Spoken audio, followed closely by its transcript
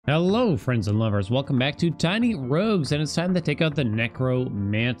Hello friends and lovers, welcome back to Tiny Rogues, and it's time to take out the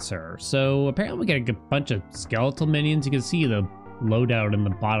Necromancer. So apparently we get a bunch of skeletal minions. You can see the loadout in the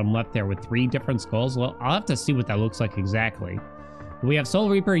bottom left there with 3 different skulls. Well, I'll have to see what that looks like exactly. We have Soul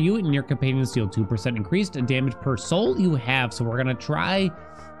Reaper. You and your companions deal 2% increased damage per soul you have, so we're gonna try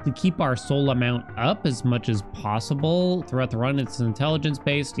to keep our soul amount up as much as possible throughout the run. It's intelligence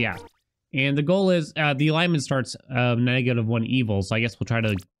based, yeah. And the goal is, the alignment starts -1 evil, so I guess we'll try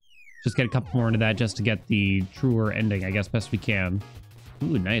to just get a couple more into that just to get the truer ending, I guess, best we can.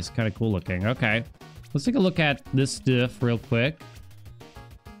 Ooh, nice, kind of cool looking. Okay, let's take a look at this stuff real quick.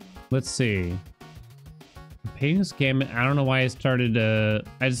 Let's see. Companion scam, I don't know why I decided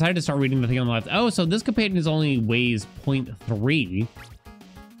to start reading the thing on the left. Oh, so this companion is only weighs 0.3.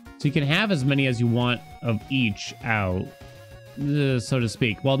 So you can have as many as you want of each out, so to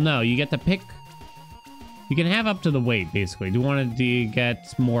speak. Well, no, you get to pick. You can have up to the weight, basically. Do we want to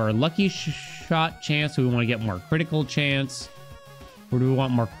get more lucky shot chance? Do we want to get more critical chance? Or do we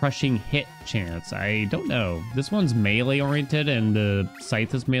want more crushing hit chance? I don't know. This one's melee oriented and the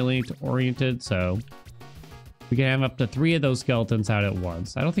scythe is melee oriented, so we can have up to 3 of those skeletons out at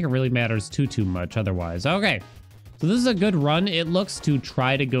once. I don't think it really matters too much otherwise. Okay. So this is a good run. It looks to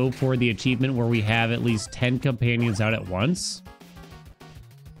try to go for the achievement where we have at least 10 companions out at once.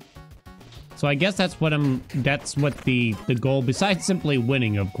 So I guess that's what the goal, besides simply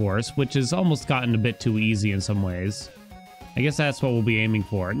winning, of course, which has almost gotten a bit too easy in some ways. I guess that's what we'll be aiming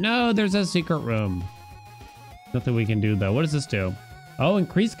for. No, there's a secret room. Nothing we can do though. What does this do? Oh,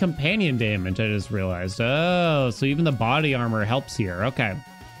 increased companion damage, I just realized. Oh, so even the body armor helps here. Okay.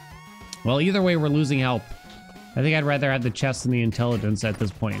 Well, either way, we're losing health. I think I'd rather have the chest and the intelligence at this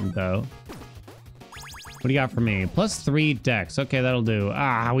point, though. What do you got for me? +3 dex. Okay, that'll do.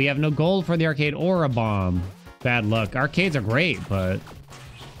 Ah, we have no gold for the arcade or a bomb. Bad luck. Arcades are great, but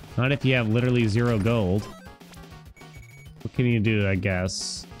not if you have literally 0 gold. What can you do, I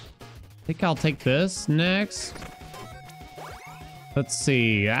guess? I think I'll take this next. Let's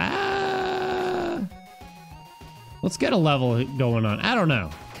see. Let's get a level going on. I don't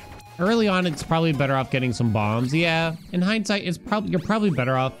know. Early on, it's probably better off getting some bombs. Yeah, in hindsight, you're probably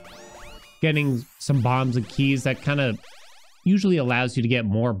better off getting some bombs and keys. That kind of usually allows you to get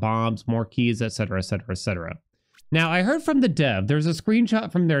more bombs, more keys, etc., etc., etc. Now, I heard from the dev, there's a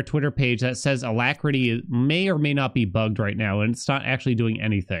screenshot from their Twitter page that says Alacrity may or may not be bugged right now, and it's not actually doing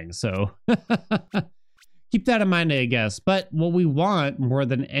anything, so keep that in mind, I guess. But what we want more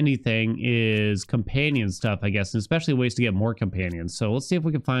than anything is companion stuff, I guess, and especially ways to get more companions. So let's see if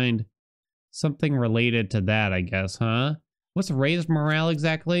we can find something related to that, I guess, huh? What's raised morale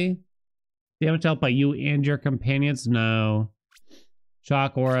exactly? Damage dealt by you and your companions? No.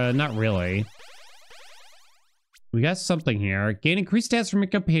 Shock aura? Not really. We got something here. Gain increased stats from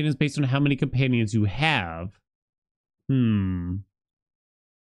your companions based on how many companions you have.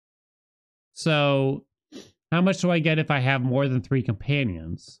 So, how much do I get if I have more than 3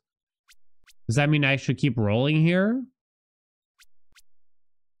 companions? Does that mean I should keep rolling here?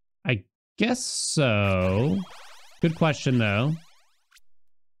 I guess so. Good question, though.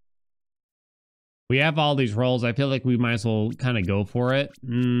 We have all these rolls. I feel like we might as well kind of go for it.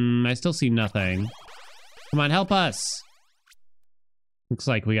 I still see nothing. Come on, help us. Looks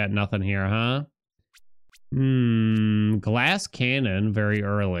like we got nothing here, huh? Glass cannon very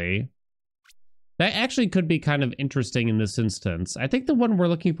early. That actually could be kind of interesting in this instance. I think the one we're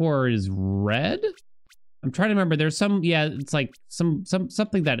looking for is red. I'm trying to remember. There's some, yeah, it's like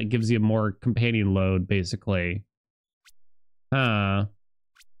something that it gives you more companion load, basically. Huh.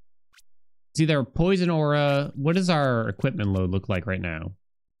 It's either poison aura. What does our equipment load look like right now?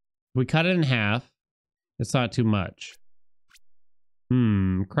 We cut it in half. It's not too much.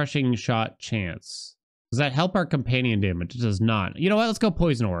 Crushing shot chance. Does that help our companion damage? It does not. You know what? Let's go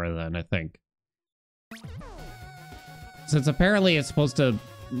poison aura then, I think. Since apparently it's supposed to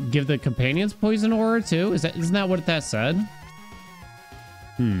give the companions poison aura too. Isn't that what that said?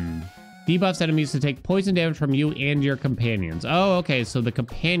 Debuffs enemies to take poison damage from you and your companions. Oh, okay. So the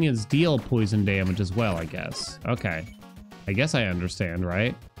companions deal poison damage as well, I guess. Okay. I guess I understand,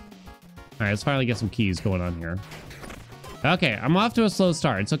 right? All right, let's finally get some keys going on here. Okay, I'm off to a slow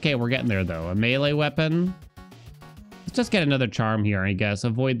start. It's okay, we're getting there though. A melee weapon. Let's just get another charm here, I guess.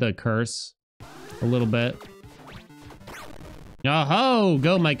 Avoid the curse a little bit. Oh-ho!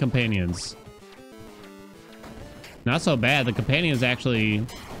 Go, my companions. Not so bad. The companions actually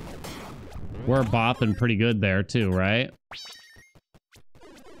were bopping pretty good there too, right?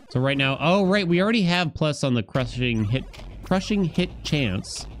 So right now, oh right, we already have plus on the crushing hit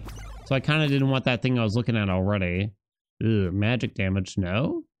chance. So I kind of didn't want that thing I was looking at already. Ugh, magic damage,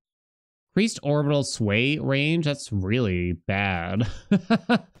 no? Increased orbital sway range. That's really bad.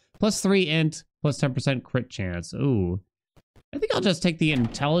 +3 int, plus 10% crit chance. Ooh. I think I'll just take the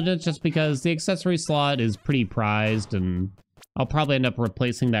intelligence just because the accessory slot is pretty prized and I'll probably end up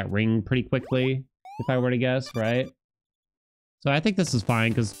replacing that ring pretty quickly if I were to guess, right? So I think this is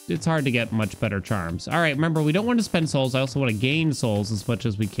fine because it's hard to get much better charms. All right, remember, we don't want to spend souls. I also want to gain souls as much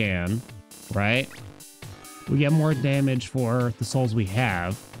as we can, right? We get more damage for the souls we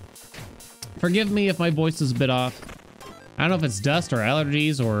have. Forgive me if my voice is a bit off. I don't know if it's dust or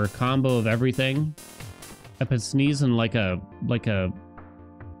allergies or a combo of everything. I've been sneezing like a...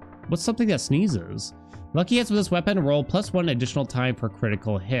 What's something that sneezes? Lucky hits with this weapon roll +1 additional time for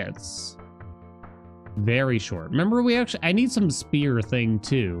critical hits. Very short. Remember, I need some spear thing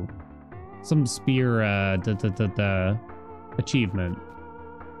too. Some spear achievement.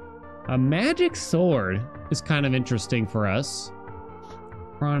 A magic sword is kind of interesting for us.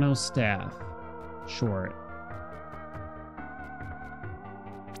 Chrono staff. Short.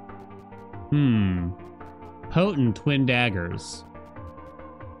 Potent twin daggers.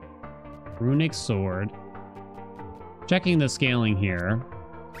 Runic sword. Checking the scaling here.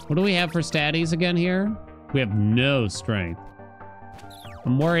 What do we have for statties again here? We have no strength.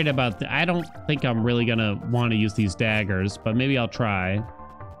 I'm worried about I don't think I'm really gonna want to use these daggers, but maybe I'll try.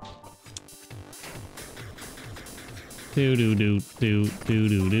 Do.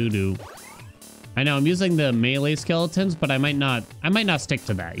 I know I'm using the melee skeletons, but I might not stick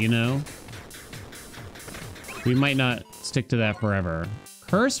to that, you know? We might not stick to that forever.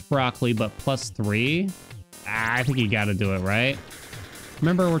 Cursed broccoli, but +3? I think you gotta do it, right?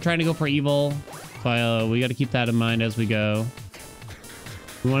 Remember, we're trying to go for evil, so we gotta keep that in mind as we go.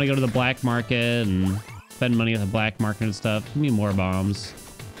 We want to go to the black market and spend money at the black market and stuff. We need more bombs.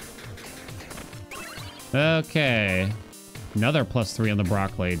 Okay. Another +3 on the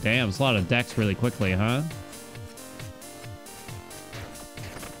broccoli. Damn, it's a lot of dex really quickly, huh?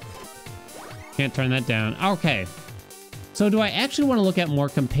 Can't turn that down. Okay. So do I actually want to look at more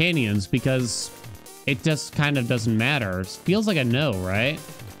companions? Because it just kind of doesn't matter. It feels like a no, right?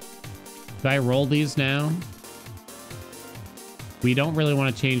 Do I roll these now? We don't really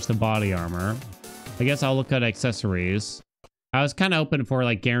want to change the body armor. I guess I'll look at accessories. I was kind of open for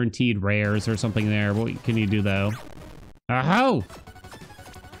like guaranteed rares or something there. What can you do though? Oh!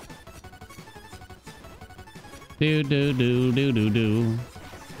 Do.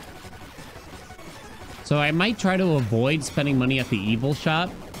 So I might try to avoid spending money at the evil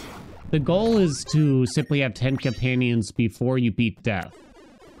shop. The goal is to simply have 10 companions before you beat death.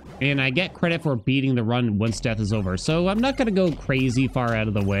 And I get credit for beating the run once death is over. So I'm not going to go crazy far out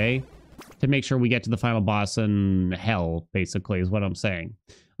of the way to make sure we get to the final boss in hell, basically, is what I'm saying.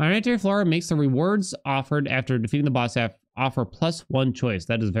 Planetary Flora makes the rewards offered after defeating the boss offer +1 choice.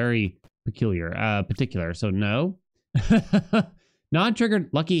 That is very particular. So no. Non-triggered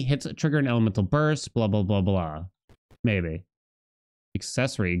lucky hits trigger an elemental burst, blah, blah, blah, blah. Maybe.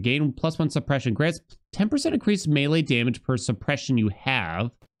 Accessory. Gain +1 suppression. Grants 10% increased melee damage per suppression you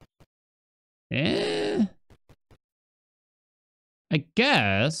have. I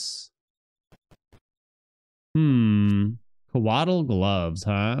guess. Coatl gloves,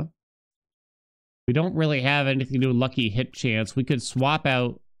 huh? We don't really have anything to do with lucky hit chance. We could swap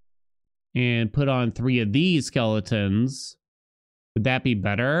out and put on 3 of these skeletons. Would that be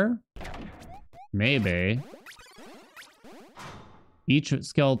better? Maybe. Each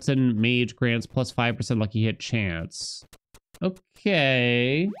skeleton mage grants +5% lucky hit chance.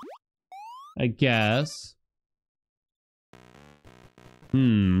 Okay. I guess.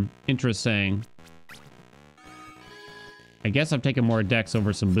 Interesting. I guess I'm taking more dex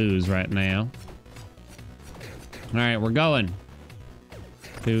over some booze right now. All right, we're going.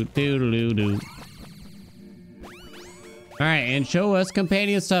 Do. All right, and show us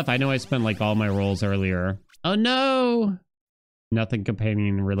companion stuff. I know I spent like all my rolls earlier. Oh no! Nothing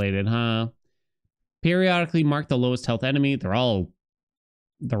companion related, huh? Periodically mark the lowest health enemy. They're all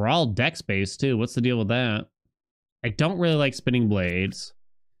dex based too. What's the deal with that? I don't really like spinning blades.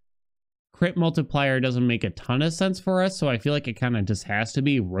 Crit multiplier doesn't make a ton of sense for us, so I feel like it kind of just has to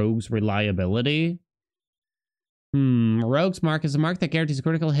be Rogue's reliability. Rogue's mark is a mark that guarantees a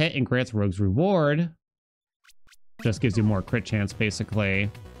critical hit and grants Rogue's reward. Just gives you more crit chance, basically.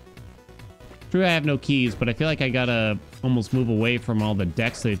 True, I have no keys, but I feel like I gotta almost move away from all the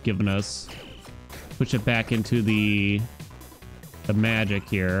dex they've given us. Push it back into the magic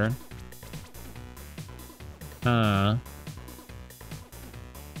here. Yeah,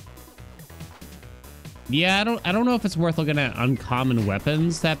 I don't know if it's worth looking at uncommon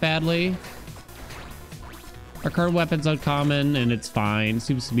weapons that badly. Our current weapon's uncommon, and it's fine.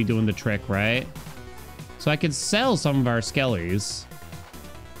 Seems to be doing the trick, right? So I could sell some of our skellies.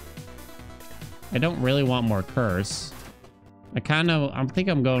 I don't really want more curse. I think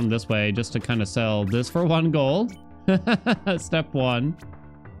I'm going this way just to kind of sell this for 1 gold. Step 1.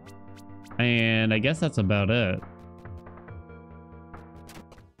 And I guess that's about it.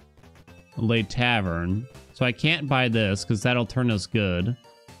 Late Tavern. So I can't buy this because that'll turn us good.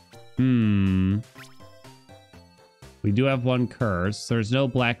 We do have 1 curse. There's no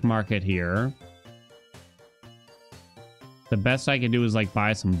black market here. The best I can do is like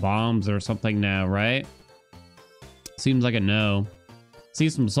buy some bombs or something now, right? Seems like a no. See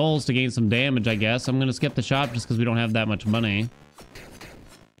some souls to gain some damage, I guess. I'm gonna skip the shop just because we don't have that much money.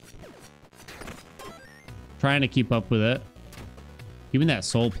 Trying to keep up with it. Give me that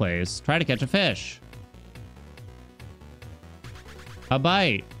soul place. Try to catch a fish. A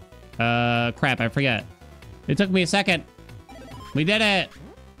bite. Crap, I forget. It took me a second. We did it.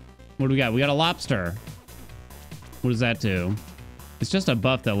 What do we got? We got a lobster. What does that do? It's just a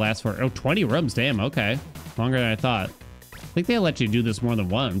buff that lasts for, 20 rooms. Damn, okay. Longer than I thought. I think they let you do this more than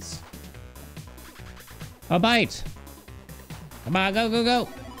once. A bite. Come on, go, go, go.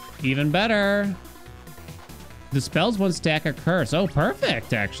 Even better. Dispels 1 stack of curse. Oh,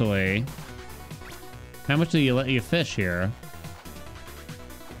 perfect, actually. How much do you let you fish here?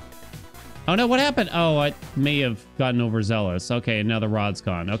 Oh no, what happened? Oh, I may have gotten overzealous. Okay, now the rod's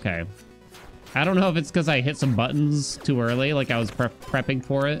gone. Okay. I don't know if it's because I hit some buttons too early, like I was prepping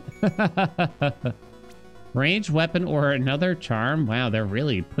for it. Ranged weapon or another charm? Wow, they're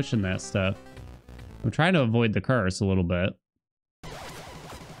really pushing that stuff. I'm trying to avoid the curse a little bit.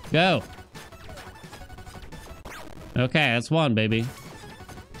 Go. Okay, that's 1, baby.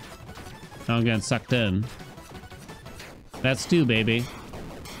 Now I'm getting sucked in. That's 2, baby.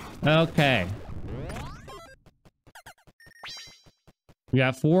 Okay. We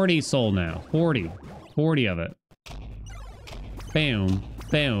got 40 soul now. 40. 40 of it. Boom.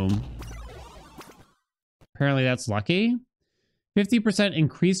 Boom. Apparently that's lucky. 50%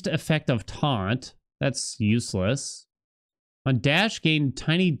 increased effect of taunt. That's useless. On dash, gain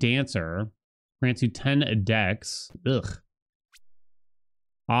tiny dancer. Grants you 10 dex. Ugh.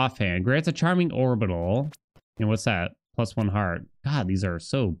 Offhand. Grants a charming orbital. And what's that? +1 heart. God, these are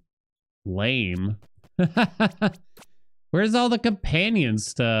so lame. Where's all the companion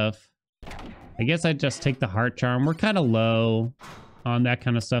stuff? I guess I'd just take the heart charm. We're kind of low on that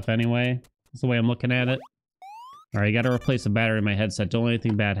kind of stuff anyway. That's the way I'm looking at it. All right, I got to replace the battery in my headset. Don't let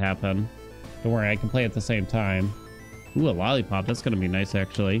anything bad happen. Don't worry, I can play at the same time. Ooh, a lollipop. That's going to be nice,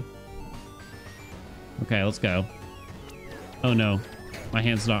 actually. Okay, let's go. Oh, no. My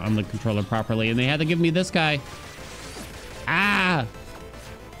hand's not on the controller properly, and they had to give me this guy. Ah!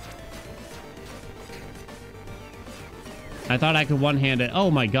 I thought I could one-hand it.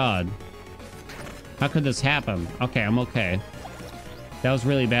 Oh, my God. How could this happen? Okay, I'm okay. That was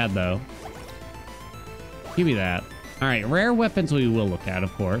really bad, though. Give me that. All right, rare weapons we will look at,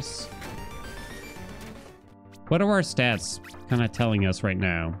 of course. What are our stats kind of telling us right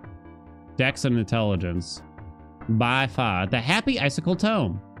now? Dex and intelligence. By far. The Happy Icicle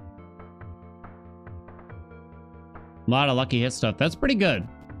Tome. A lot of lucky hit stuff. That's pretty good.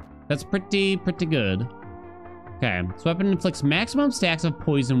 That's pretty good. Okay, this weapon inflicts maximum stacks of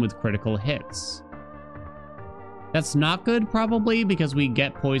poison with critical hits. That's not good, probably, because we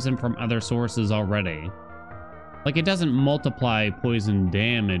get poison from other sources already. Like, it doesn't multiply poison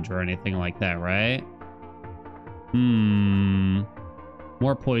damage or anything like that, right? More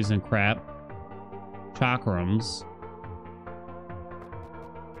poison crap. Chakrams.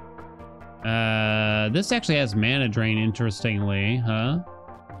 This actually has mana drain, interestingly, huh?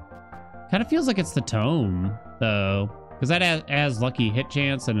 Kind of feels like it's the tome, though. Because that has lucky hit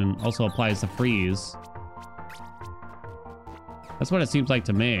chance and also applies the freeze. That's what it seems like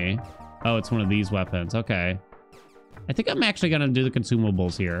to me. Oh, it's one of these weapons. Okay. I think I'm actually going to do the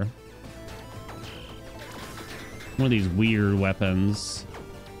consumables here. One of these weird weapons.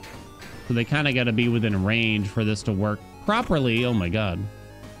 So they kind of got to be within range for this to work properly. Oh my God.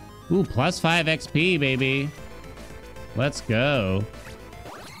 Ooh, +5 XP, baby. Let's go.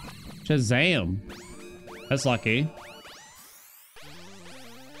 Shazam. That's lucky.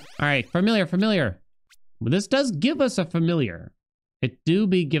 All right, familiar. Well, this does give us a familiar. It do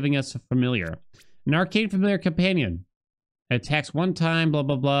be giving us a familiar. An arcane familiar companion. It attacks 1 time, blah,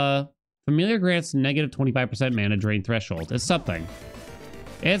 blah, blah. Familiar grants negative 25% mana drain threshold. It's something.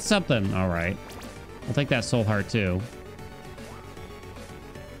 It's something. All right. I'll take that soul heart too.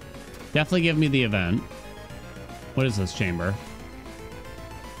 Definitely give me the event. What is this chamber?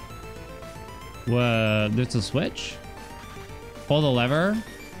 There's a switch? Pull the lever?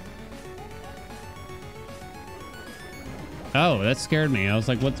 Oh, that scared me. I was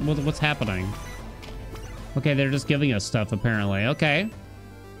like, what's happening? Okay, they're just giving us stuff, apparently. Okay.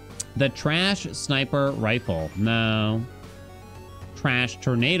 The trash sniper rifle. No. Trash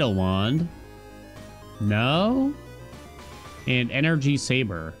tornado wand. No. And energy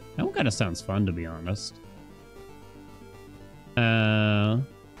saber. That one kind of sounds fun, to be honest. They're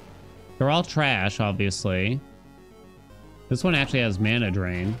all trash, obviously. This one actually has mana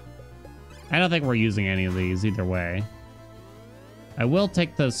drain. I don't think we're using any of these either way. I will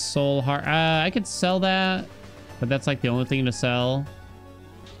take the soul heart. I could sell that, but that's like the only thing to sell.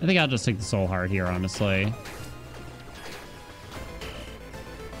 I think I'll just take the soul heart here, honestly.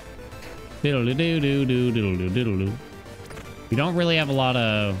 Diddle-doo-doo-doo-doo-doo-doo-doo. We don't really have a lot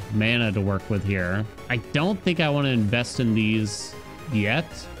of mana to work with here. I don't think I want to invest in these yet.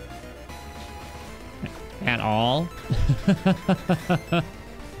 At all.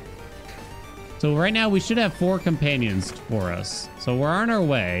 So right now we should have 4 companions for us. So we're on our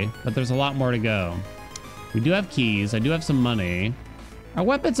way, but there's a lot more to go. We do have keys. I do have some money. Our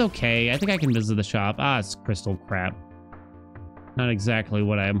weapon's okay. I think I can visit the shop. Ah, it's crystal crap. Not exactly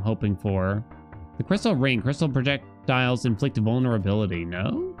what I'm hoping for. The crystal ring. Crystal projectiles inflict vulnerability.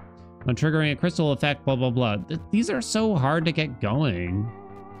 No? On triggering a crystal effect, blah, blah, blah. These are so hard to get going.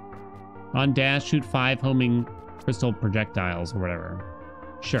 On dash, shoot 5 homing crystal projectiles or whatever.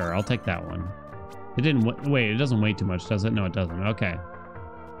 Sure, I'll take that one. It didn't wait. It doesn't weigh too much, does it? No, it doesn't. Okay.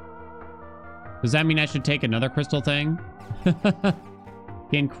 Does that mean I should take another crystal thing?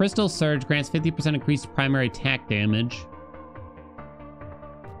 Gain crystal surge grants 50% increased primary attack damage.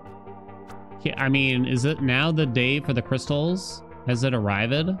 Yeah, I mean, is it now the day for the crystals? Has it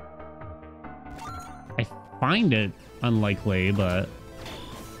arrived? I find it unlikely, but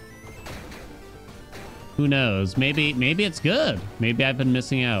who knows? Maybe it's good. Maybe I've been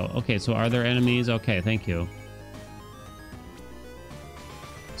missing out. Okay, so are there enemies? Okay, thank you.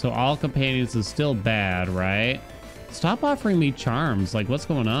 So all companions is still bad, right? Stop offering me charms. Like, what's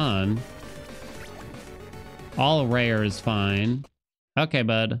going on? All rare is fine. Okay,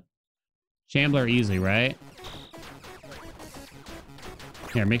 bud. Shambler easy, right?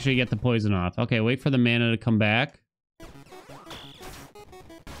 Here, make sure you get the poison off. Okay, wait for the mana to come back.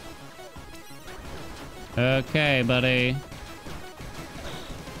 Okay, buddy.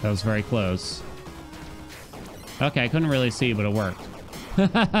 That was very close. Okay, I couldn't really see, but it worked.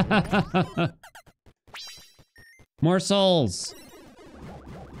 More souls.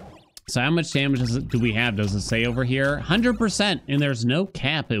 So how much damage do we have? Does it say over here? 100%, and there's no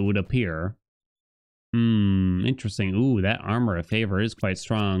cap, it would appear. Interesting. Ooh, that armor of favor is quite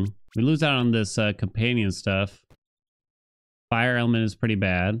strong. We lose out on this companion stuff. Fire element is pretty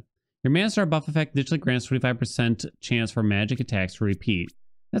bad. Your mana star buff effect digitally grants 25% chance for magic attacks to repeat.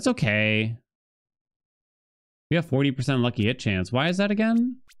 That's okay. We have 40% lucky hit chance. Why is that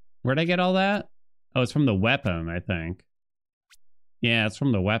again? Where'd I get all that? Oh, it's from the weapon, I think. Yeah, it's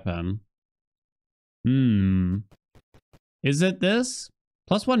from the weapon. Is it this?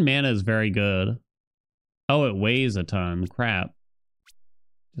 +1 mana is very good. Oh, it weighs a ton. Crap.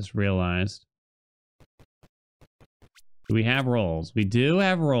 Just realized. Do we have rolls? We do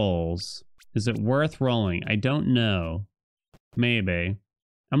have rolls. Is it worth rolling? I don't know. Maybe.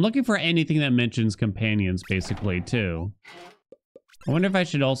 I'm looking for anything that mentions companions, basically, too. I wonder if I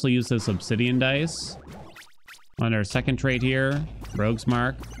should also use this obsidian dice on our second trait here. Rogue's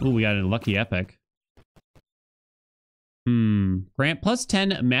Mark. Ooh, we got a lucky epic. Grant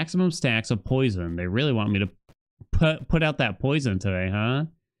 +10 maximum stacks of poison. They really want me to put out that poison today, huh?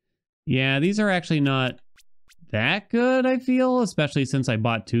 Yeah, these are actually not that good, I feel, especially since I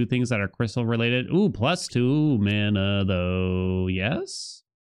bought 2 things that are crystal related. Ooh, +2 mana though. Yes?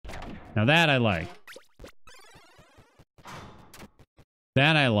 Now that I like.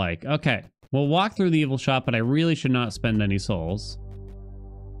 That I like. Okay. We'll walk through the evil shop, but I really should not spend any souls.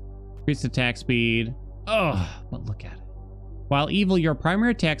 Increased attack speed. Oh, but look at it. While evil, your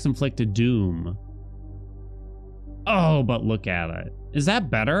primary attacks inflict a doom. Oh, but look at it. Is that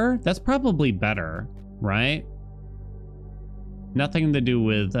better? That's probably better, right? Nothing to do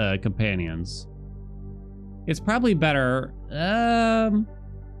with companions. It's probably better.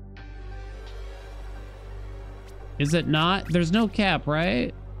 Is it not? There's no cap,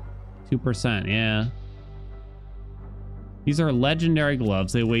 right? 2%, yeah. These are legendary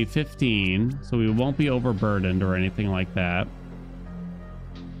gloves. They weigh 15, so we won't be overburdened or anything like that.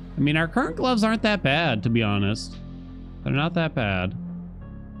 I mean, our current gloves aren't that bad, to be honest. They're not that bad.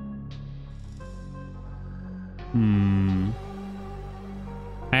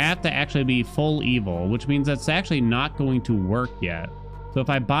 I have have to actually be full evil, which means that's actually not going to work yet. So if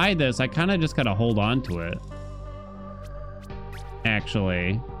I buy this, I kind of just got to hold on to it.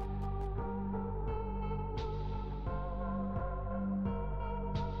 Actually.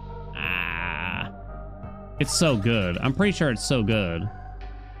 It's so good. I'm pretty sure it's so good.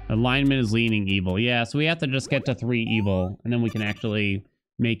 Alignment is leaning evil. Yeah, so we have to just get to 3 evil, and then we can actually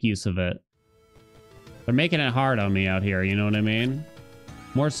make use of it. They're making it hard on me out here, you know what I mean?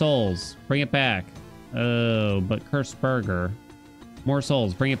 More souls. Bring it back. Oh, but cursed burger. More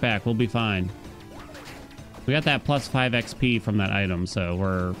souls. Bring it back. We'll be fine. We got that plus 5 XP from that item, so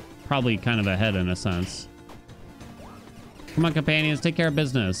we're probably kind of ahead in a sense. Come on, companions. Take care of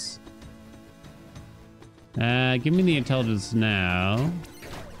business. Give me the intelligence now.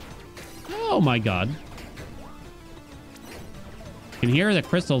 Oh my god. You can hear the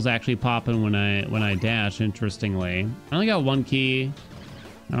crystals actually popping when I dash, interestingly. I only got 1 key.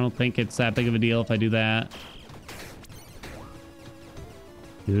 I don't think it's that big of a deal if I do that.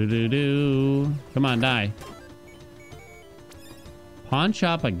 Do. Come on, die. Pawn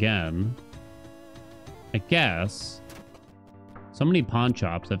shop again. I guess. So many pawn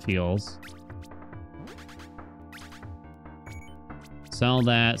shops, it feels. Sell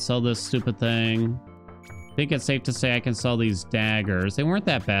that. Sell this stupid thing. I think it's safe to say I can sell these daggers. They weren't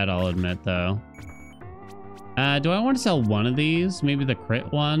that bad, I'll admit, though. Do I want to sell one of these? Maybe the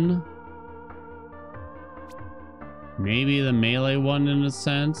crit one? Maybe the melee one in a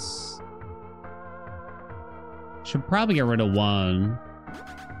sense? Should probably get rid of one.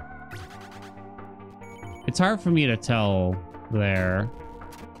 It's hard for me to tell there.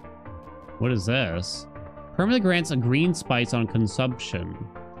 What is this? Permanently grants a green spice on consumption.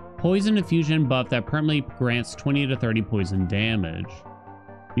 Poison infusion buff that permanently grants 20 to 30 poison damage.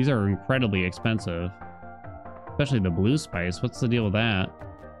 These are incredibly expensive. Especially the blue spice. What's the deal with that?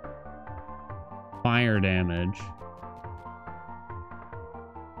 Fire damage.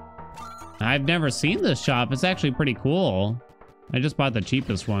 I've never seen this shop. It's actually pretty cool. I just bought the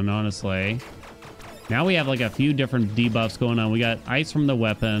cheapest one, honestly. Now we have like a few different debuffs going on. We got ice from the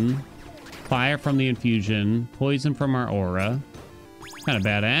weapon. Fire from the infusion, poison from our aura. Kind of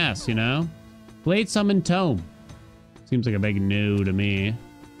badass, you know? Blade summon tome. Seems like a big no to me.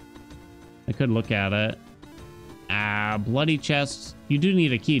 I could look at it. Bloody chest. You do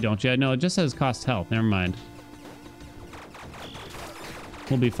need a key, don't you? No, it just says cost health. Never mind.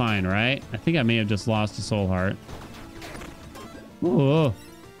 We'll be fine, right? I think I may have just lost a soul heart. Whoa.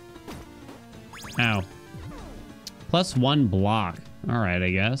 Ow. Plus 1 block. All right,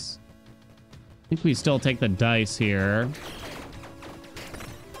 I guess. I think we still take the dice here.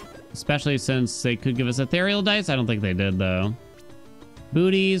 Especially since they could give us ethereal dice. I don't think they did, though.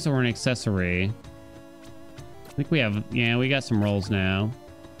 Booties or an accessory. I think we have... Yeah, we got some rolls now.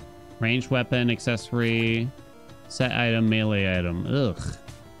 Ranged weapon, accessory, set item, melee item. Ugh.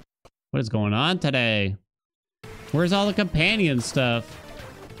 What is going on today? Where's all the companion stuff?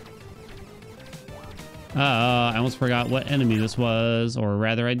 I almost forgot what enemy this was. Or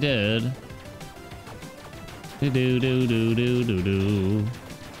rather, I did. Do.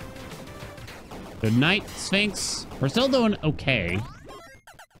 Good night, Sphinx. We're still doing okay.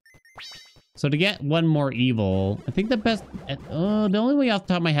 So to get 1 more evil, I think the best... the only way off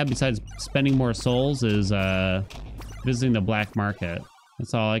the top of my head besides spending more souls is visiting the black market.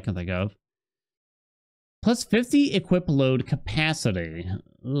 That's all I can think of. Plus 50 equip load capacity.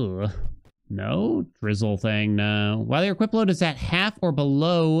 Ugh. No? Drizzle thing, no. While your equip load is at half or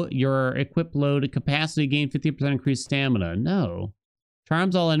below your equip load capacity, gain 50% increased stamina. No.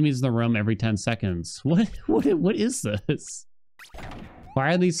 Charms all enemies in the room every 10 seconds. What is this?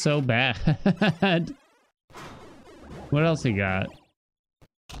 Why are these so bad? What else he got?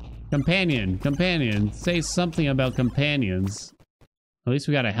 Companion. Say something about companions. At least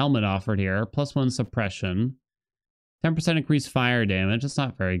we got a helmet offered here. Plus 1 suppression. 10% increased fire damage. That's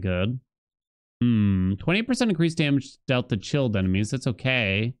not very good. 20% increased damage dealt to chilled enemies. That's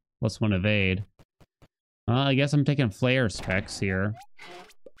okay. Plus 1 evade. I guess I'm taking flare specs here.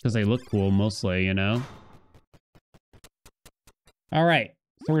 Because they look cool mostly, you know? Alright.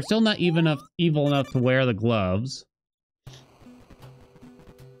 So we're still not evil enough to wear the gloves.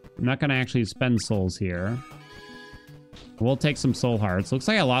 I'm not going to actually spend souls here. We'll take some soul hearts. Looks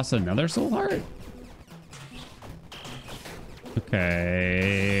like I lost another soul heart.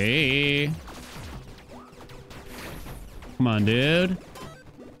 Okay. Come on, dude.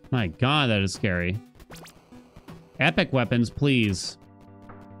 My god, that is scary. Epic weapons, please.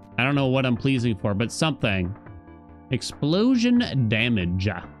 I don't know what I'm pleasing for, but something. Explosion damage.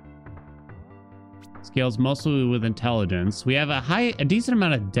 Scales mostly with intelligence. We have a decent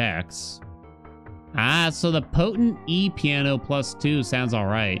amount of dex. Ah, so the potent E piano +2 sounds all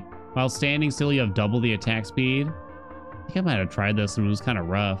right. While standing still, you have double the attack speed. I think I might have tried this and it was kind of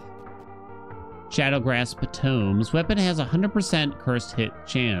rough. Shadow Grasp Tomes. Weapon has 100% cursed hit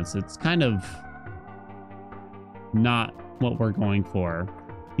chance. It's kind of not what we're going for.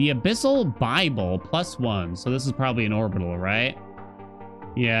 The Abyssal Bible +1. So this is probably an orbital, right?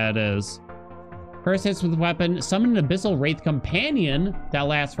 Yeah, it is. First hits with weapon. Summon an Abyssal Wraith Companion that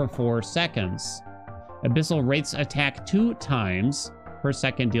lasts for 4 seconds. Abyssal Wraiths attack 2 times per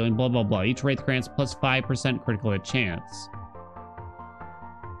second, dealing blah blah blah. Each Wraith grants +5% critical hit chance.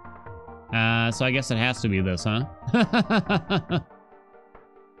 So I guess it has to be this, huh?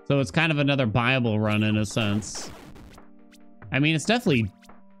 So it's kind of another Bible run in a sense. I mean, it's definitely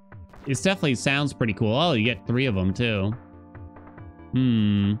sounds pretty cool. Oh, you get 3 of them too.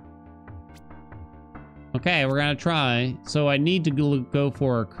 Okay, we're gonna try. So I need to go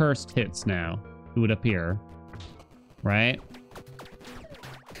for cursed hits now. It would appear. Right?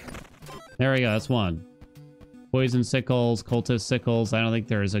 There we go, that's 1. Poison sickles, cultist sickles. I don't think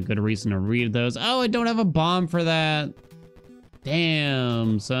there is a good reason to read those. Oh, I don't have a bomb for that.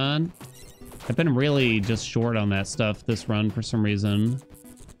 Damn, son. I've been really just short on that stuff this run for some reason.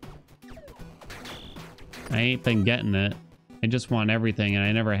 I ain't been getting it. I just want everything, and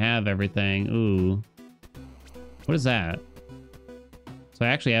I never have everything. Ooh. What is that? So I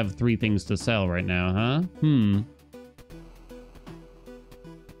actually have 3 things to sell right now, huh?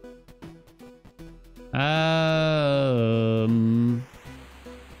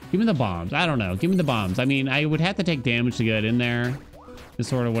 Give me the bombs. I don't know. Give me the bombs. I mean, I would have to take damage to get in there. Is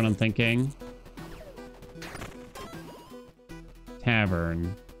sort of what I'm thinking.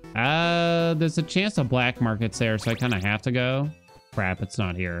 Tavern. There's a chance a black market's there, so I kind of have to go. Crap, it's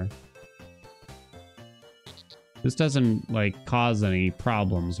not here. This doesn't, like, cause any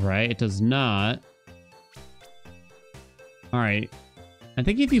problems, right? It does not. Alright. I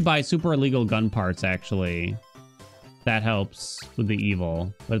think if you buy super illegal gun parts, actually, that helps with the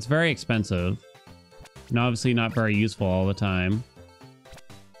evil. But it's very expensive. And obviously not very useful all the time.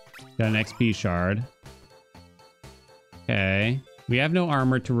 Got an XP shard. Okay. We have no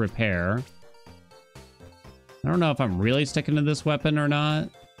armor to repair. I don't know if I'm really sticking to this weapon or not.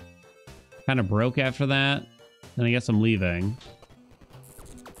 Kind of broke after that. Then I guess I'm leaving.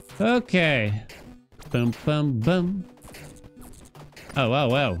 Okay. Boom, boom, boom. Oh,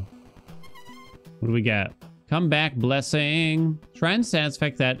 oh, oh. What do we get? Comeback blessing. Shrine stats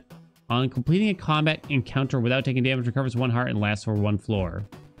effect that on completing a combat encounter without taking damage recovers 1 heart and lasts for 1 floor.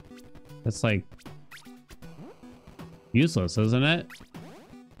 That's like useless, isn't it?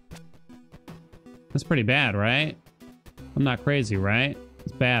 That's pretty bad, right? I'm not crazy, right?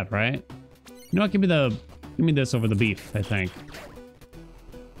 It's bad, right? You know what? Give me this over the beef, I think.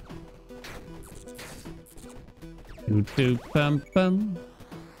 Doo doo bum bum.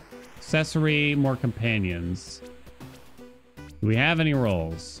 Accessory, more companions. Do we have any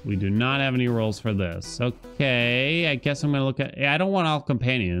rolls? We do not have any rolls for this. Okay, I guess I'm gonna look at... Yeah, I don't want all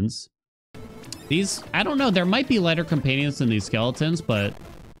companions. These, I don't know, there might be lighter companions than these skeletons, but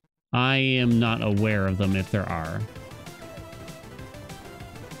I am not aware of them if there are.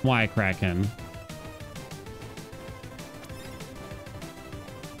 Why, Kraken?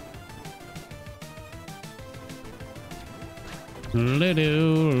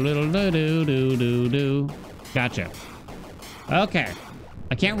 Gotcha. Okay.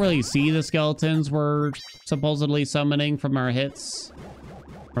 I can't really see the skeletons we're supposedly summoning from our hits.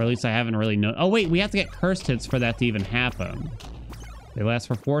 Or at least I haven't really known. Oh, wait, we have to get cursed hits for that to even happen. They last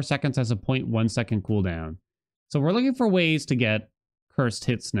for 4 seconds as a 0.1 second cooldown. So we're looking for ways to get cursed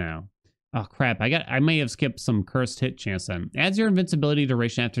hits now. Oh, crap. I may have skipped some cursed hit chance then. Adds your invincibility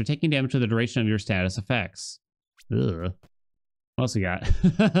duration after taking damage to the duration of your status effects. Ugh. What else we got?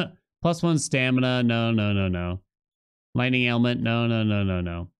 +1 stamina. No, no, no, no. Lightning ailment. No, no, no, no,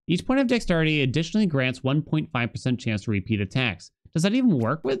 no. Each point of dexterity additionally grants 1.5% chance to repeat attacks. Does that even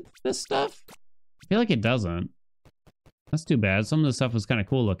work with this stuff? I feel like it doesn't. That's too bad. Some of the stuff was kind of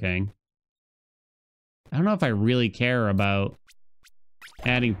cool looking. I don't know if I really care about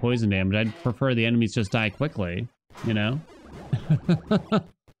adding poison damage. I'd prefer the enemies just die quickly, you know?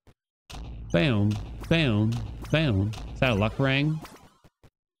 Boom, boom, boom. Is that a luck ring?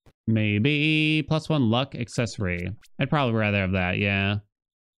 Maybe. +1 luck accessory. I'd probably rather have that, yeah.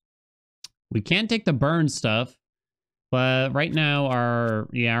 We can take the burn stuff, but right now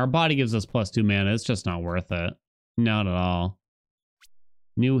our body gives us +2 mana. It's just not worth it. Not at all.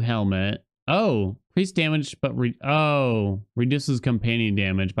 New helmet. Oh, increased damage, but reduces companion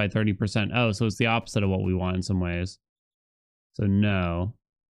damage by 30%. Oh, so it's the opposite of what we want in some ways. So no.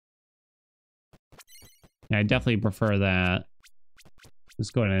 Yeah, I definitely prefer that. Let's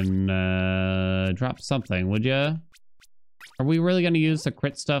go ahead and drop something, would you? Are we really going to use the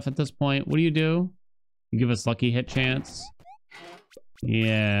crit stuff at this point? What do? You give us lucky hit chance?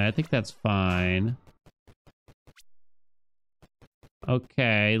 Yeah, I think that's fine.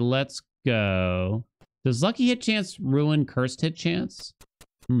 Okay, let's go. Does lucky hit chance ruin cursed hit chance?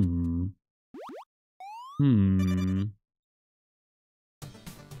 Not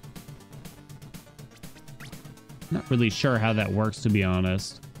really sure how that works, to be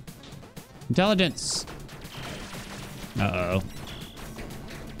honest. Intelligence. Uh-oh.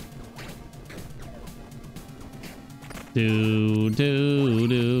 Do.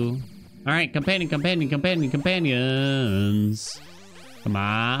 All right, companions. Come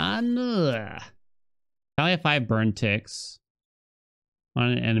on. Ugh. Probably have 5 burn ticks on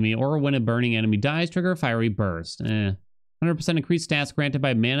an enemy, or when a burning enemy dies, trigger a fiery burst. 100% increased stats granted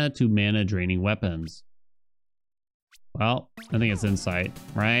by mana to mana draining weapons. Well, I think it's insight,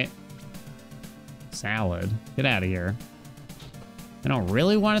 right? Salad. Get out of here. I don't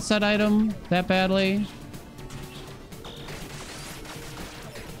really want a set item that badly.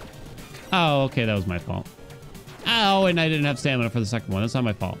 Oh, okay, that was my fault. Oh, and I didn't have stamina for the second one. That's not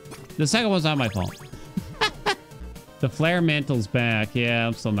my fault. The second one's not my fault. The flare mantle's back. Yeah,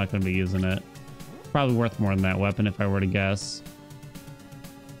 I'm still not going to be using it. Probably worth more than that weapon if I were to guess.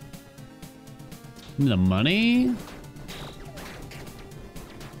 The money?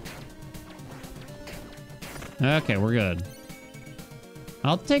 Okay, we're good.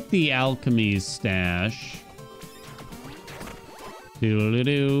 I'll take the alchemy stash.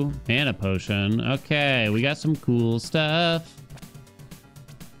 Doodle-doo. Mana potion. Okay, we got some cool stuff.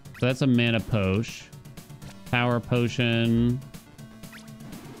 So that's a mana potion. Power potion.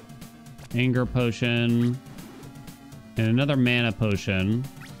 Anger potion. And another mana potion.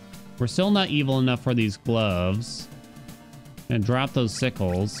 We're still not evil enough for these gloves. And drop those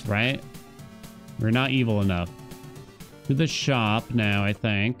sickles, right? We're not evil enough. To the shop now, I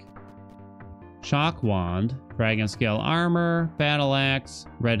think. Shock wand, dragon scale armor, battle axe,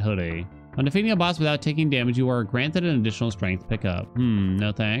 red hoodie. On defeating a boss without taking damage, you are granted an additional strength pickup.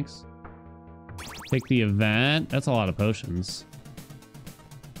 No thanks. Take the event. That's a lot of potions.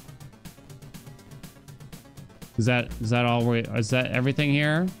 Is that all? Is that everything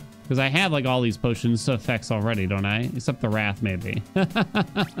here? Because I have like all these potions effects already, don't I? Except the wrath, maybe.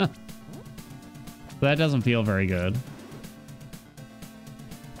 That doesn't feel very good.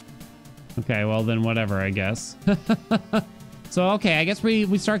 Okay, well then whatever, I guess. So, okay, I guess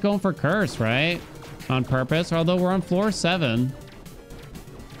we start going for curse, right? On purpose, although we're on floor 7.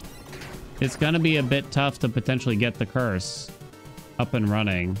 It's gonna be a bit tough to potentially get the curse up and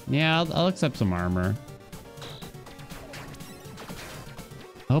running. Yeah, I'll accept some armor.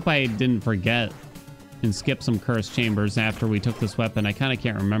 I hope I didn't forget and skip some curse chambers after we took this weapon. I kind of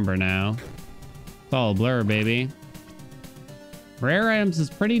can't remember now. It's all a blur, baby. Rare items is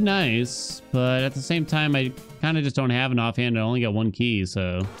pretty nice, but at the same time, I kind of just don't have an offhand. I only got 1 key,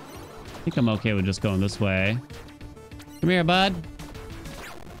 so I think I'm okay with just going this way. Come here, bud.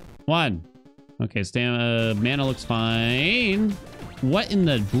 1. Okay, mana looks fine. What in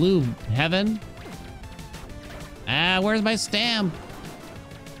the blue heaven? Ah, where's my stamp?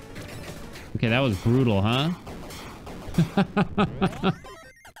 Okay, that was brutal, huh?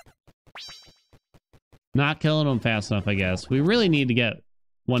 Not killing them fast enough, I guess. We really need to get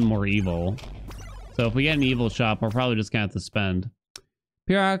 1 more evil. So if we get an evil shop, we're probably just gonna have to spend.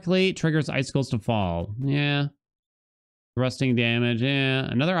 Periodically triggers icicles to fall. Yeah. Thrusting damage.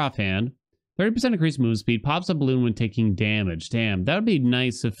 Yeah. Another offhand. 30% increased move speed. Pops a balloon when taking damage. Damn, that would be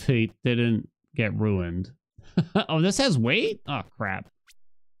nice if it didn't get ruined. Oh, this has weight? Oh, crap.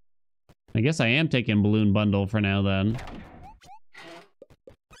 I guess I am taking balloon bundle for now then.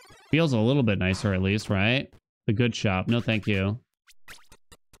 Feels a little bit nicer at least, right? The good shop. No, thank you.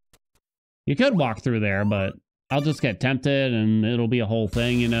 You could walk through there, but I'll just get tempted and it'll be a whole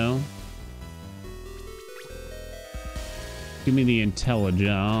thing, you know? Give me the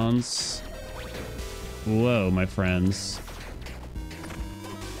intelligence. Whoa, my friends.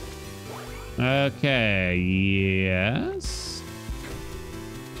 Okay, yes.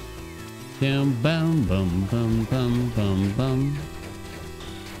 Boom, boom, boom, boom, boom, boom, boom.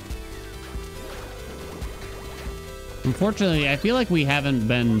 Unfortunately, I feel like we haven't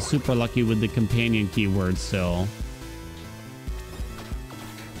been super lucky with the companion keyword still.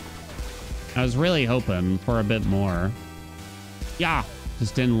 I was really hoping for a bit more. Yeah,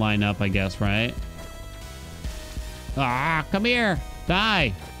 Just didn't line up, I guess, right? Ah, come here!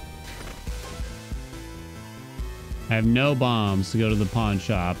 Die! I have no bombs to go to the pawn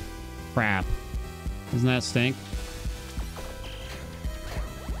shop. Crap. Doesn't that stink?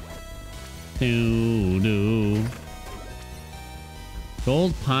 Do.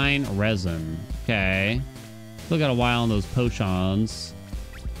 Gold pine resin. Okay. Still got a while on those potions.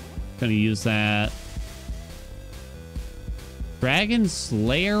 Gonna use that. Dragon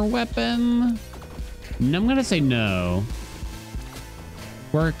Slayer weapon? I'm gonna say no.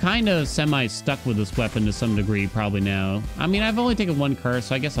 We're kind of semi-stuck with this weapon to some degree probably now. I mean, I've only taken one curse,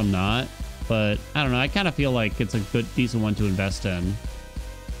 so I guess I'm not. But, I don't know, I kind of feel like it's a good, decent one to invest in.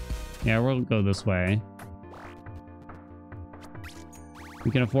 Yeah, we'll go this way.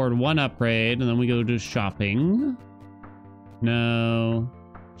 We can afford one upgrade, and then we go to shopping. No.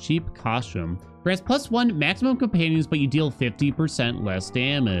 Cheap costume. Grants +1 maximum companions, but you deal 50% less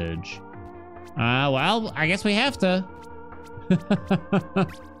damage. Well, I guess we have to.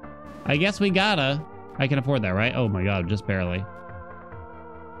 I guess we gotta. I can afford that, right? Oh my god, just barely.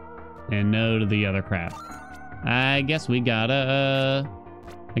 And no to the other crap. I guess we gotta,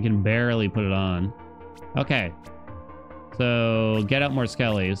 I can barely put it on. Okay. So, get out more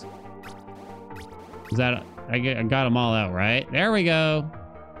skellies. Is that, I got them all out, right? There we go.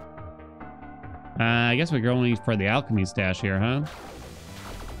 I guess we're going for the alchemy stash here, huh?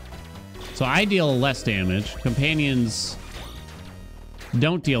 So I deal less damage. Companions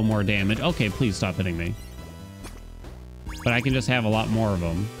don't deal more damage. Okay, please stop hitting me. But I can just have a lot more of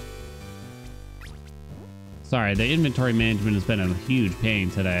them. Sorry, the inventory management has been a huge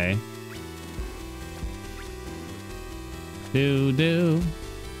pain today.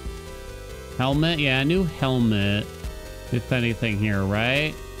 Helmet? Yeah, new helmet. If anything here,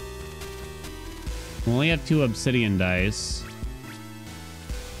 right? We only have 2 obsidian dice.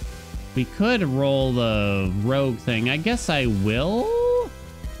 We could roll the rogue thing. I guess I will.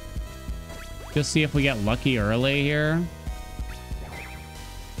 Just see if we get lucky early here.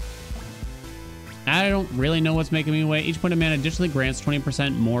 I don't really know what's making me wait. Each point of mana additionally grants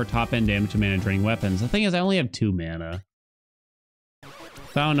 20% more top-end damage to mana draining weapons. The thing is, I only have 2 mana. So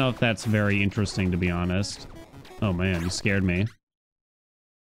I don't know if that's very interesting, to be honest. Oh man, you scared me.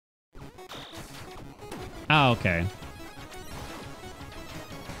 Oh, okay.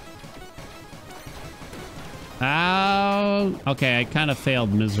 Oh, okay, I kind of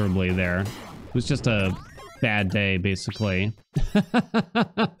failed miserably there. It was just a bad day, basically.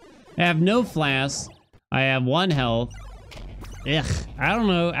 I have no flasks. I have 1 health. Ugh, I don't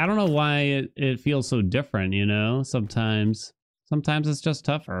know why it feels so different, you know, sometimes it's just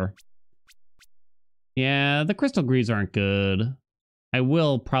tougher. Yeah, the crystal greaves aren't good. I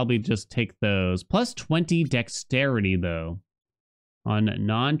will probably just take those. Plus 20 dexterity, though, on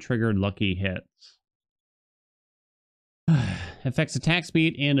non-triggered lucky hits. Affects attack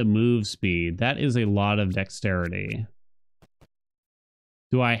speed and a move speed. That is a lot of dexterity.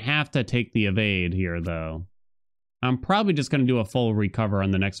 Do I have to take the evade here, though? I'm probably just going to do a full recover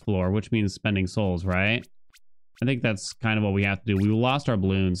on the next floor, which means spending souls, right? I think that's kind of what we have to do. We lost our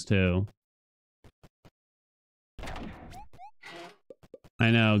balloons, too. I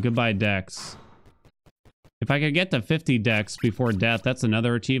know. Goodbye, Dex. If I could get to 50 Dex before death, that's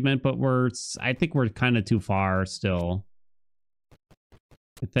another achievement, but I think we're kind of too far still.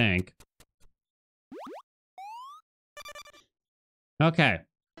 I think. Okay.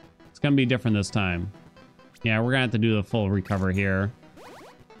 It's going to be different this time. Yeah, we're going to have to do the full recover here.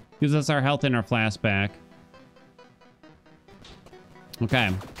 Gives us our health and our flask back.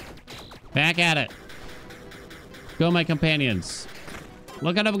 Okay. Back at it. Go, my companions.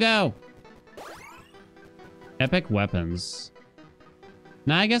 Look at them go. Epic weapons.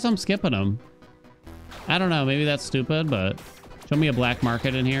 Nah, I guess I'm skipping them. I don't know. Maybe that's stupid, but... Show me a black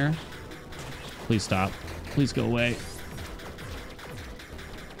market in here. Please stop. Please go away.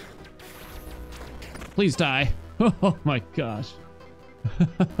 Please die. Oh my gosh.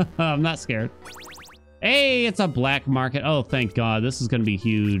 I'm not scared. Hey, it's a black market. Oh, thank God. This is going to be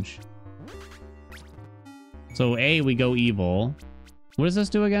huge. So, we go evil. What does this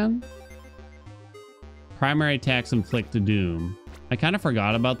do again? Primary attacks inflict doom. I kind of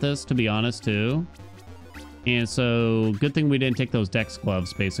forgot about this, to be honest, too. And so, good thing we didn't take those dex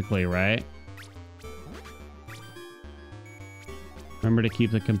gloves, basically, right? Remember to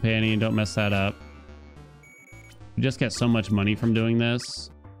keep the companion. Don't mess that up. We just get so much money from doing this.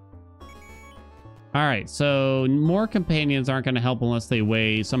 All right, so more companions aren't going to help unless they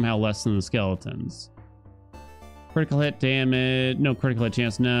weigh somehow less than the skeletons. Critical hit damage. No critical hit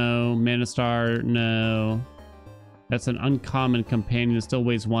chance. No. Mana star. No. That's an uncommon companion. It still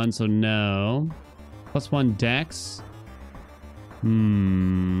weighs 1, so no. +1 dex.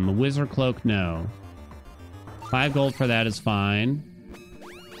 Wizard cloak, no. 5 gold for that is fine.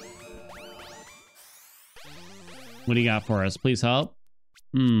 What do you got for us? Please help.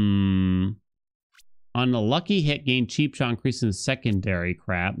 On a lucky hit, gain cheap shot, increasing secondary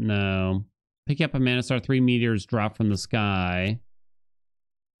crap. No. Pick up a mana star, 3 meteors drop from the sky.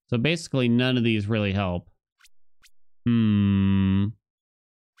 So basically, none of these really help. Maybe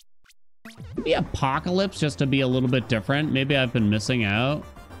Apocalypse, just to be a little bit different. Maybe I've been missing out.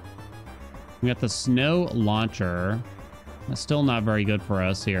 We got the Snow Launcher. That's still not very good for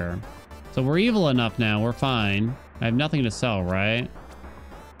us here. So we're evil enough now. We're fine. I have nothing to sell, right?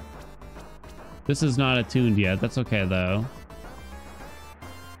 This is not attuned yet. That's okay, though.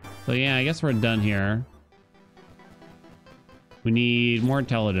 So yeah, I guess we're done here. We need more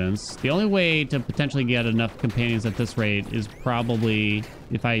intelligence. The only way to potentially get enough companions at this rate is probably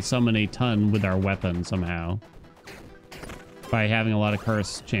if I summon a ton with our weapon somehow. By having a lot of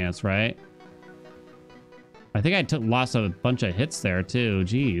curse chance, right? I think I lost a bunch of hits there too.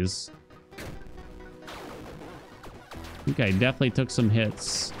 Jeez. I think I definitely took some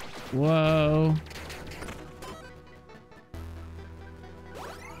hits. Whoa.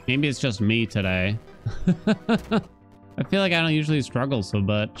 Maybe it's just me today. I feel like I don't usually struggle so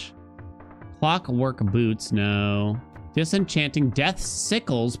much. Clockwork boots, no. Disenchanting death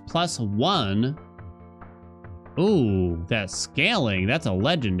sickles +1. Ooh, that scaling. That's a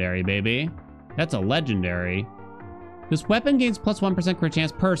legendary, baby. That's a legendary. This weapon gains +1% crit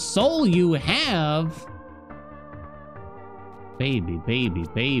chance per soul you have. Baby, baby,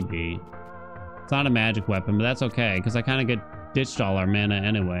 baby. It's not a magic weapon, but that's okay, because I kind of get ditched all our mana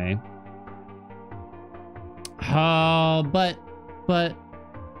anyway. Oh, but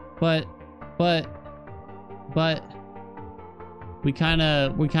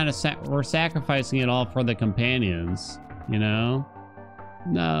we're sacrificing it all for the companions, you know?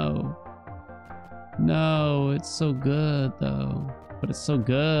 No, it's so good though. But it's so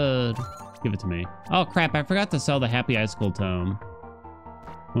good. Give it to me. Oh crap, I forgot to sell the Happy Icicle Tome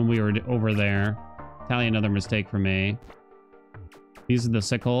when we were over there. Tally, another mistake for me. These are the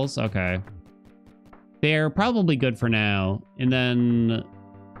sickles? Okay. They're probably good for now. And then,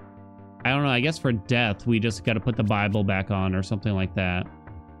 I don't know, I guess for death, we just got to put the Bible back on or something like that.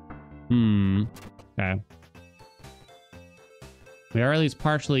 Okay. We are at least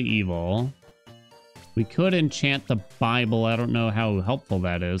partially evil. We could enchant the Bible. I don't know how helpful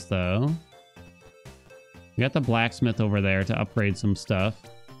that is, though. We got the blacksmith over there to upgrade some stuff.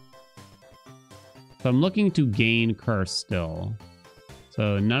 So I'm looking to gain curse still.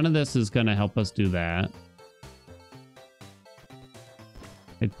 So none of this is going to help us do that.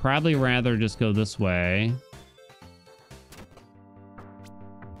 I'd probably rather just go this way.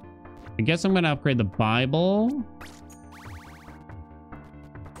 I guess I'm going to upgrade the Bible.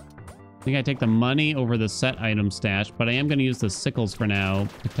 I think I take the money over the set item stash, but I am going to use the sickles for now,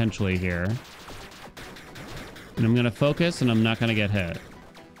 potentially here. And I'm going to focus, and I'm not going to get hit.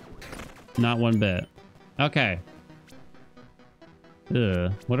 Not one bit. Okay.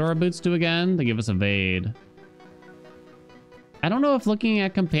 Ugh. What do our boots do again? They give us evade. I don't know if looking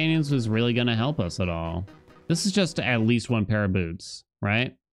at companions was really going to help us at all. This is just at least one pair of boots,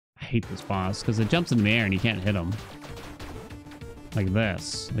 right? I hate this boss, because it jumps in the air and you can't hit him. Like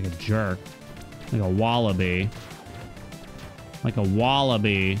this. Like a jerk. Like a wallaby. Like a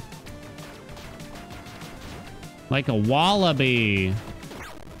wallaby. Like a wallaby.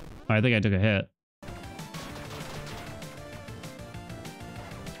 Oh, I think I took a hit.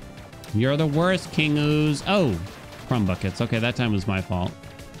 You're the worst, King Ooze. Oh, crumb buckets. Okay, that time was my fault.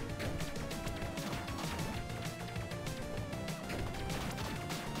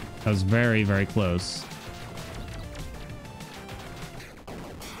 That was very, very close.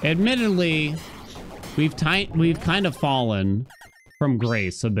 Admittedly, we've kind of fallen from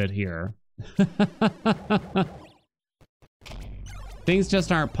grace a bit here. Things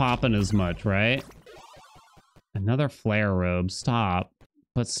just aren't popping as much, right? Another flare robe. Stop.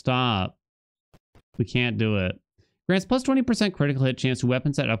 But stop. We can't do it. Grants plus 20% critical hit chance to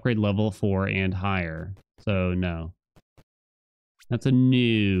weapons at upgrade level 4 and higher. So, no. That's a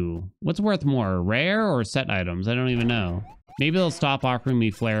new. What's worth more, rare or set items? I don't even know. Maybe they'll stop offering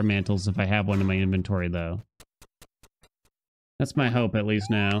me flare mantles if I have one in my inventory, though. That's my hope, at least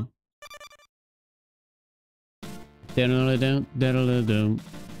now.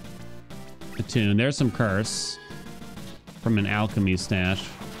 Attune. There's some curse from an alchemy stash.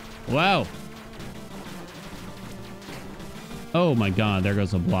 Wow. Oh my god, there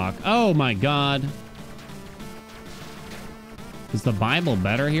goes a block. Oh my god. Is the Bible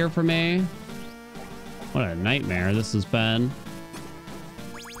better here for me? What a nightmare this has been.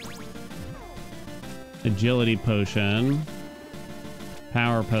 Agility potion.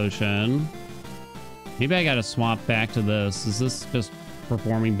 Power potion. Maybe I gotta swap back to this. Is this just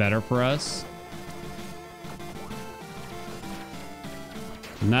performing better for us?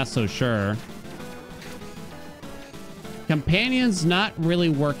 I'm not so sure. Companion's not really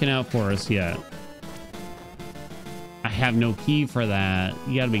working out for us yet. I have no key for that.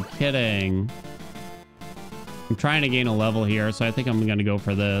 You gotta be kidding. I'm trying to gain a level here, so I think I'm gonna go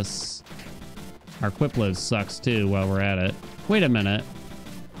for this. Our Quip Live sucks too while we're at it. Wait a minute.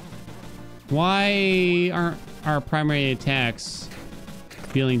 Why aren't our primary attacks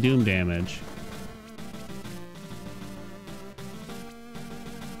dealing doom damage?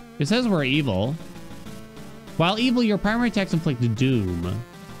 It says we're evil. While evil, your primary attacks inflict doom.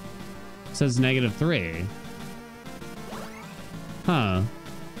 It says -3. Huh.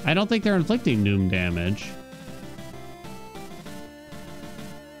 I don't think they're inflicting doom damage.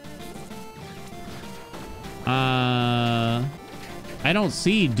 I don't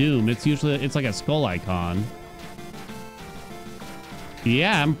see doom. It's like a skull icon.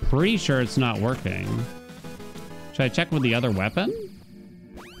 Yeah, I'm pretty sure it's not working. Should I check with the other weapon?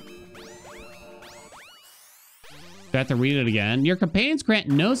 Do I have to read it again? Your companions grant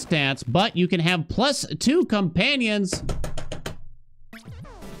no stats, but you can have +2 companions.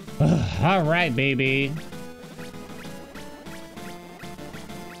 All right, baby.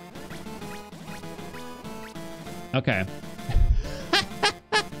 Okay.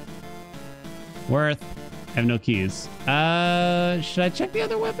 Worth. I have no keys. Should I check the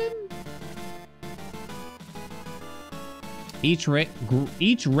other weapon? Each wraith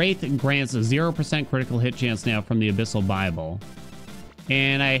grants a 0% critical hit chance now from the Abyssal Bible.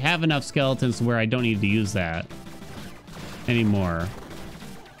 And I have enough skeletons where I don't need to use that anymore.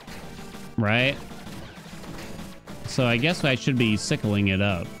 Right? So I guess I should be sickling it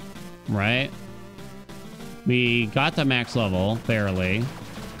up. Right? We got the max level, barely.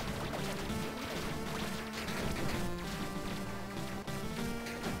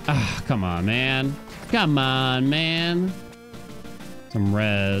 Ah, come on, man. Come on, man. Some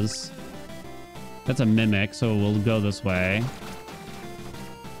res. That's a mimic, so we'll go this way.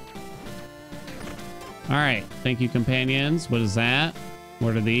 All right, thank you, companions. What is that?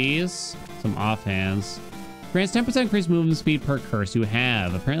 What are these? Some offhands. Grants 10% increased movement speed per curse you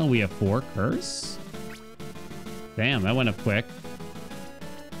have. Apparently we have 4 curse. Damn, that went up quick.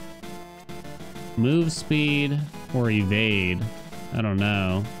 Move speed or evade. I don't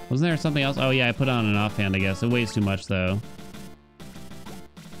know. Wasn't there something else? Oh yeah, I put on an offhand, I guess. It weighs too much though.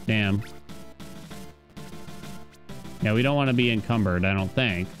 Damn. Yeah, we don't want to be encumbered, I don't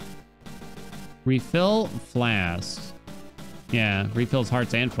think. Refill flasks. Yeah, refills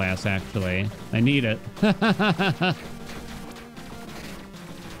hearts and flasks, actually. I need it.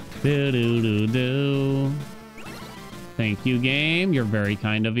 Do-do-do-do. Thank you, game. You're very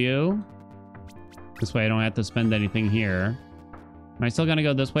kind of you. This way I don't have to spend anything here. Am I still gonna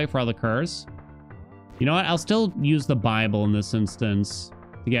go this way for all the curse? You know what? I'll still use the Bible in this instance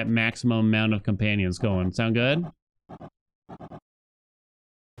to get maximum amount of companions going. Sound good?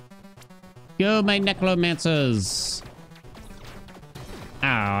 Go, my Necromancers!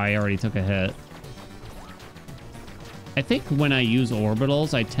 Ow, I already took a hit. I think when I use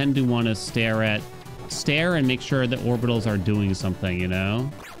orbitals, I tend to want to stare and make sure that orbitals are doing something, you know?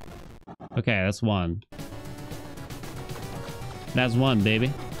 Okay, that's one. That's one,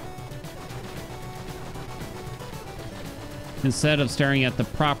 baby. Instead of staring at the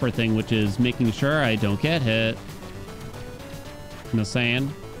proper thing, which is making sure I don't get hit. I'm just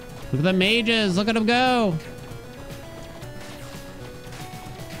saying. Look at the mages! Look at them go!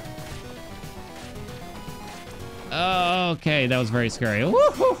 Oh, okay, that was very scary.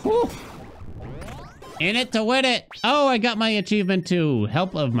 Woo-hoo-hoo. In it to win it. Oh, I got my achievement too.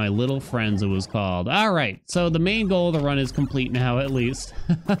 Help of my little friends, it was called. All right, so the main goal of the run is complete now, at least.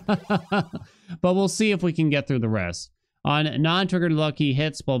 But we'll see if we can get through the rest. On non-triggered lucky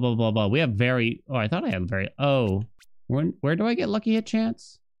hits, blah, blah, blah, blah. We have very... Oh, I thought I had very... Oh, where do I get lucky hit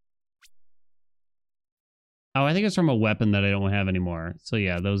chance? Oh, I think it's from a weapon that I don't have anymore. So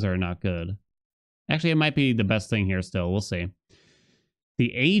yeah, those are not good. Actually, it might be the best thing here still. We'll see.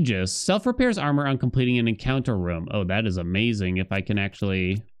 The Aegis. Self-repairs armor on completing an encounter room. Oh, that is amazing if I can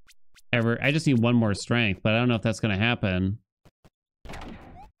actually ever... I just need one more strength, but I don't know if that's going to happen.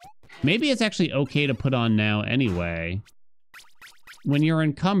 Maybe it's actually okay to put on now anyway. When you're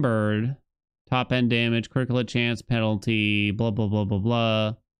encumbered, top end damage, critical hit chance, penalty, blah, blah, blah, blah,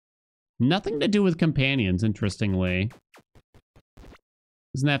 blah. Nothing to do with companions, interestingly.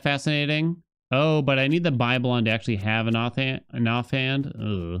 Isn't that fascinating? Oh, but I need the Bible on to actually have an offhand.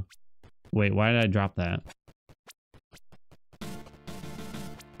 Ugh. Wait, why did I drop that?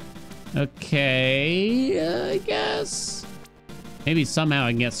 Okay, I guess. Maybe somehow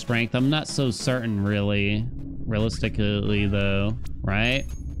I can get strength. I'm not so certain, really. Realistically, though. Right?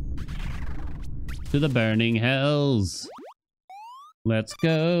 To the burning hells. Let's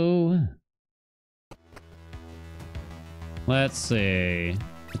go. Let's see.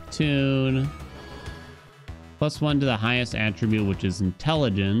 Attune. +1 to the highest attribute, which is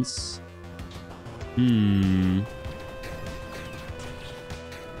intelligence. We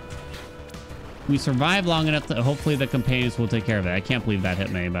survived long enough that hopefully the companions will take care of it. I can't believe that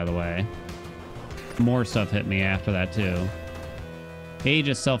hit me, by the way. More stuff hit me after that, too. Age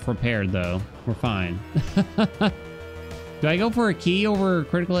is self-repaired, though. We're fine. Do I go for a key over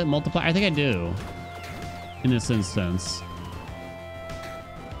critical hit multiplier? I think I do. In this instance.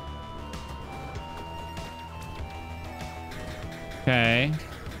 Okay.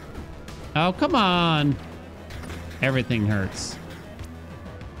 Oh, come on. Everything hurts.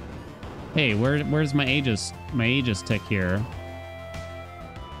 Hey, where's my Aegis tick here?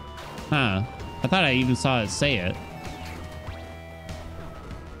 Huh. I thought I even saw it say it.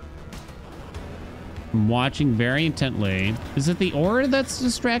 I'm watching very intently. Is it the aura that's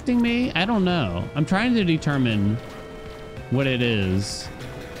distracting me? I don't know. I'm trying to determine what it is.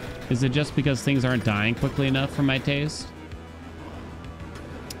 Is it just because things aren't dying quickly enough for my taste?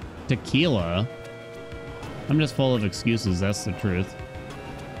 Tequila? I'm just full of excuses, that's the truth.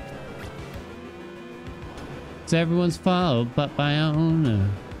 It's everyone's fault but my own.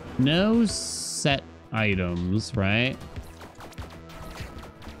 No set items, right?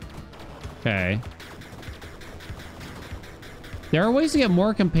 Okay. There are ways to get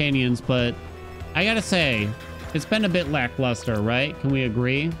more companions, but I gotta say, it's been a bit lackluster, right? Can we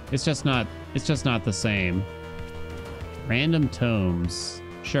agree? It's just not the same. Random tomes.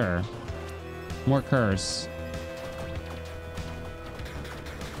 Sure. More curse.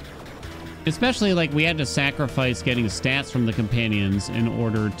 Especially like we had to sacrifice getting stats from the companions in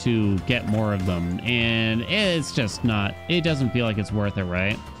order to get more of them. And it's just not, it doesn't feel like it's worth it,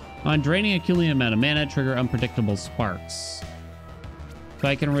 right? On draining accumulated amount of mana, trigger unpredictable sparks. So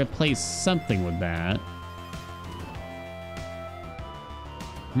I can replace something with that.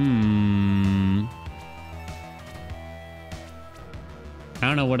 I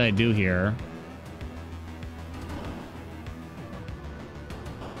don't know what I do here.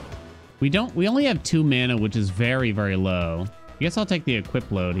 We only have 2 mana, which is very, very low. I guess I'll take the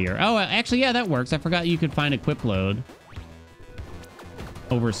equip load here. Oh, actually, yeah, that works. I forgot you could find equip load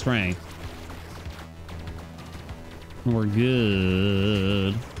over strength. We're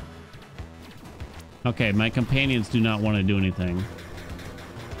good. Okay, my companions do not want to do anything.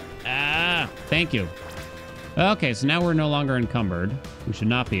 Ah, thank you. Okay, so now we're no longer encumbered. We should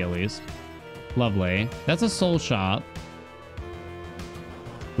not be, at least. Lovely. That's a soul shop,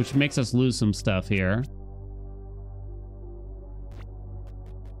 which makes us lose some stuff here.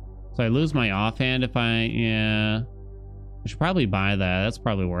 So I lose my offhand if yeah. I should probably buy that. That's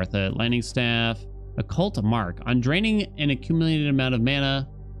probably worth it. Lightning staff. Occult mark. On draining an accumulated amount of mana,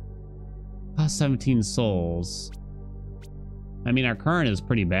 cost 17 souls. I mean, our current is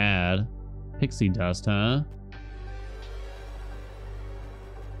pretty bad. Pixie dust, huh?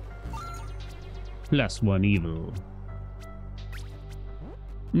 +1 evil.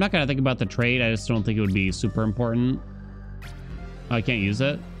 I'm not gonna think about the trade. I just don't think it would be super important. Oh, I can't use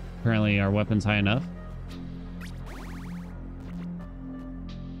it. Apparently our weapon's high enough.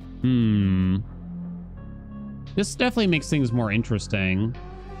 This definitely makes things more interesting.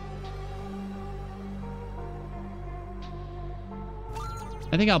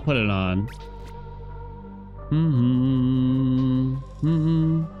 I think I'll put it on.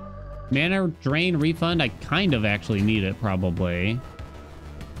 Mana drain refund. I kind of actually need it, probably.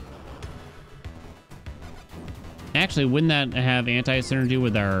 Actually, wouldn't that have anti-synergy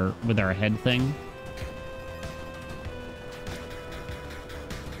with our head thing?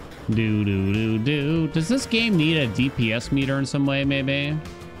 Does this game need a DPS meter in some way, maybe?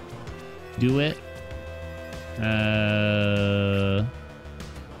 Do it?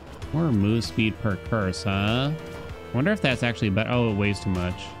 More move speed per curse, huh? Wonder if that's actually better. Oh, it weighs too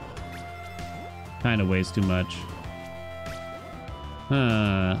much. Kind of weighs too much.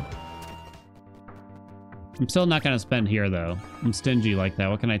 I'm still not gonna spend here, though. I'm stingy like that.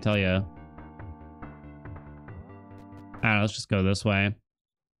 What can I tell you? I don't know, let's just go this way.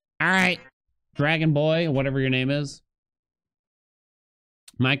 All right, Dragon Boy, whatever your name is.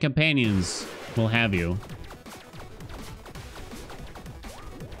 My companions will have you.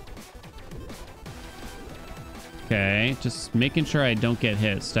 Okay, just making sure I don't get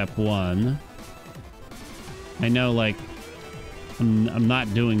hit, step one. I know, like, I'm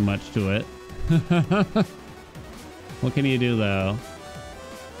not doing much to it. What can you do, though?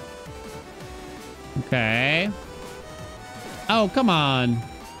 Okay. Oh, come on.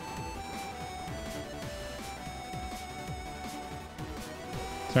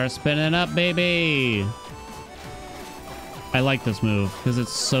 Start spinning up, baby. I like this move because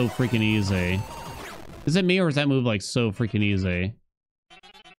it's so freaking easy. Is it me or is that move like so freaking easy?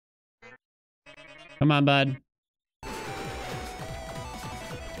 Come on, bud.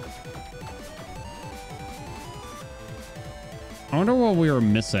 I wonder what we were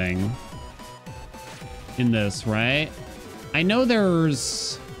missing in this, right? I know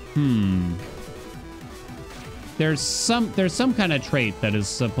there's there's some kind of trait that is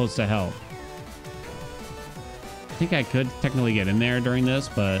supposed to help. I think I could technically get in there during this,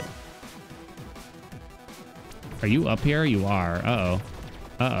 but are you up here? You are. Uh-oh.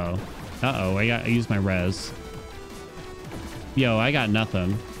 Uh-oh. Uh-oh. I used my res. Yo, I got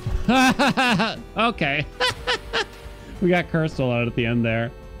nothing. Okay. We got cursed a lot at the end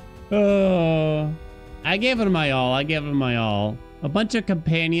there. Oh, I gave it my all. I gave it my all. A bunch of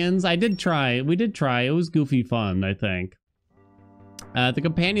companions. I did try. We did try. It was goofy fun, I think. The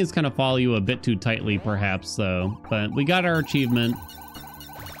companions kind of follow you a bit too tightly, perhaps, though. But we got our achievement.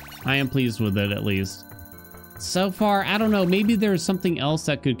 I am pleased with it, at least. So far, I don't know. Maybe there's something else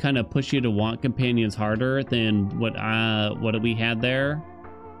that could kind of push you to want companions harder than what we had there.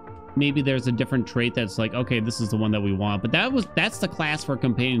 Maybe there's a different trait that's like, okay, this is the one that we want. But that's the class for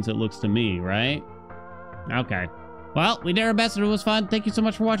companions, it looks to me, right? Okay. Well, we did our best and it was fun. Thank you so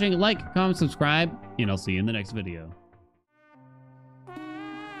much for watching. Like, comment, subscribe, and I'll see you in the next video.